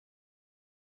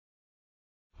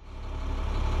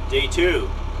Day two.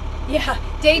 Yeah,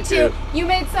 day two. You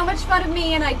made so much fun of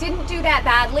me and I didn't do that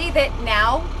badly that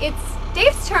now it's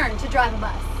Dave's turn to drive a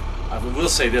bus. I will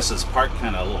say this is part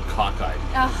kind of a little cockeyed.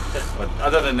 Oh. But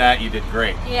other than that, you did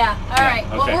great. Yeah, all right.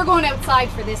 Okay. Well, we're going outside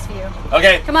for this view.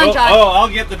 Okay. Come on, John. Oh, I'll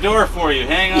get the door for you.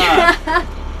 Hang on.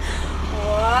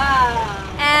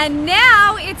 Wow. And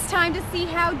now it's time to see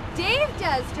how Dave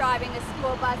does driving a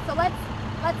school bus. So let's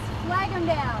flag him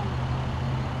down.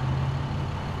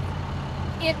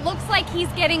 It looks like he's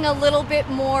getting a little bit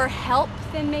more help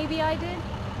than maybe I did.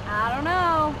 I don't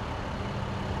know.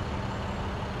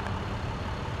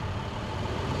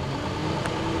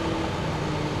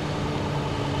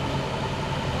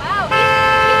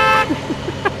 Wow.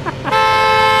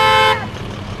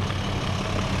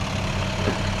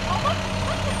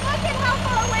 Look at how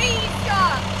far away he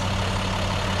stopped.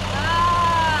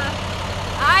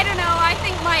 I don't know. I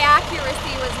think my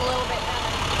accuracy was a little bit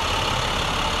better.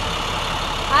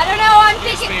 I don't know. I'm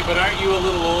Excuse thinking. me, but aren't you a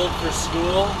little old for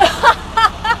school?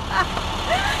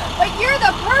 But you're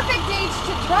the perfect age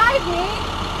to drive me.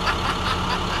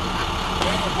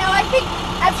 Now I think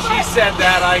as far She as said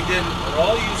that, I didn't. For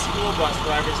all you school bus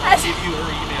drivers, I'll give you her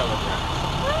email address.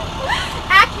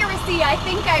 accuracy, I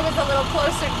think I was a little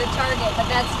closer to the target, but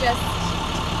that's just.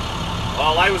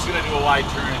 Well, I was going to do a wide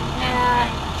turn and Yeah.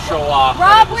 show off.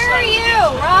 Rob, where are you?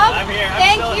 Rob? I'm here. I'm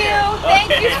Thank still you. here. Thank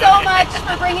Okay. you so much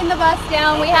for bringing the bus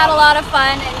down. We had a lot of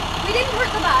fun and we didn't hurt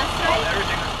the bus, right?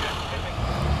 Everything was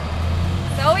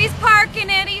good. So he's parking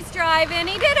it, he's driving.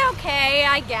 He did okay,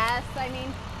 I guess. I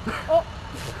mean, oh.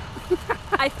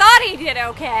 I thought he did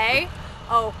okay.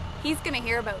 Oh, he's gonna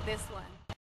hear about this one.